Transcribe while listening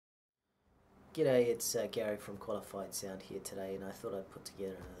G'day, it's Gary from Qualified Sound here today, and I thought I'd put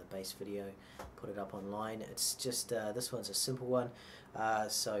together another bass video, put it up online. It's just, this one's a simple one,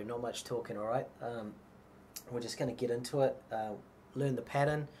 so not much talking, alright? We're just going to get into it, learn the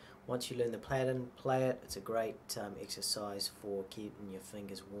pattern. Once you learn the pattern, play it. It's a great exercise for keeping your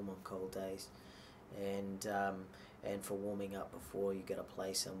fingers warm on cold days, and for warming up before you get to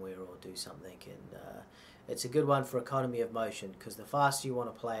play somewhere or do something. And it's a good one for economy of motion, because the faster you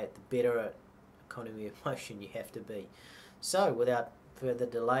want to play it, the better economy of motion you have to be. So without further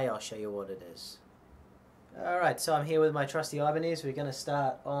delay, I'll show you what it is. Alright, so I'm here with my trusty Ibanez. We're going to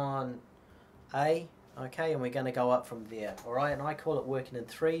start on A, okay, and we're going to go up from there. Alright, and I call it working in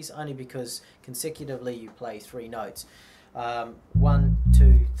threes only because consecutively you play three notes. 1,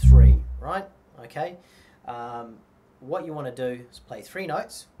 2, 3, right? Okay. What you want to do is play three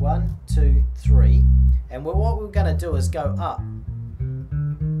notes, 1, 2, 3, and what we're going to do is go up.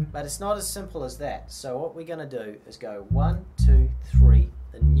 But it's not as simple as that. So what we're going to do is go 1, 2, 3,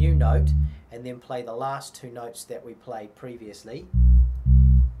 the new note, and then play the last two notes that we played previously.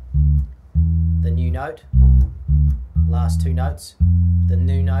 The new note, last two notes, the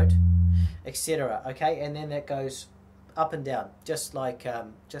new note, etc. Okay, and then that goes up and down, just like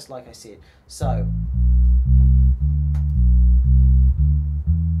I said. So.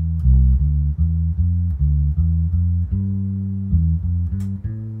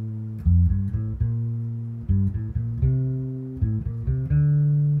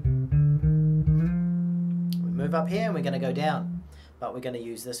 Move up here and we're going to go down, but we're going to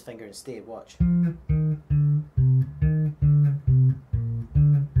use this finger instead. Watch.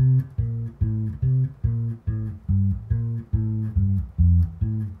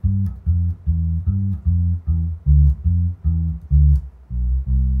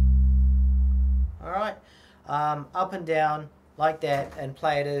 Alright, up and down like that, and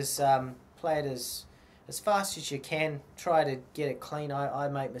play it as fast as you can. Try to get it clean. I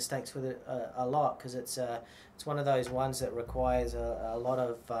make mistakes with it a lot, because it's one of those ones that requires a lot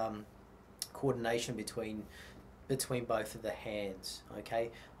of coordination between both of the hands. Okay,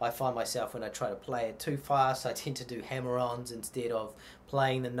 I find myself when I try to play it too fast, I tend to do hammer-ons instead of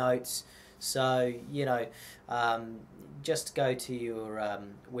playing the notes. So you know, just go to your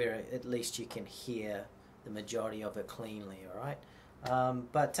where at least you can hear the majority of it cleanly. All right.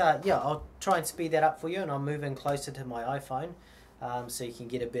 Yeah, I'll try and speed that up for you, and I'll move in closer to my iPhone so you can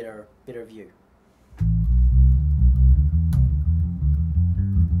get a better view.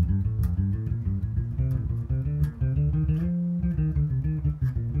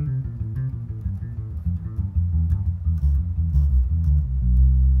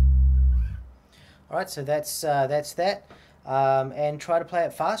 Alright, so that's that, and try to play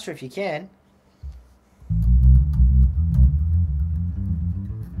it faster if you can.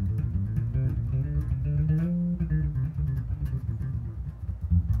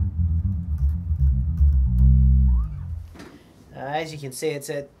 As you can see,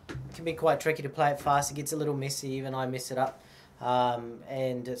 it can be quite tricky to play it fast. It gets a little messy, even I mess it up.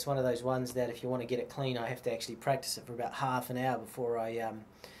 And it's one of those ones that if you want to get it clean, I have to actually practice it for about half an hour before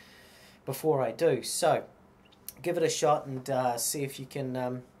I do. So give it a shot and see if you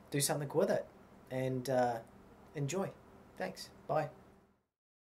can do something with it. And enjoy. Thanks. Bye.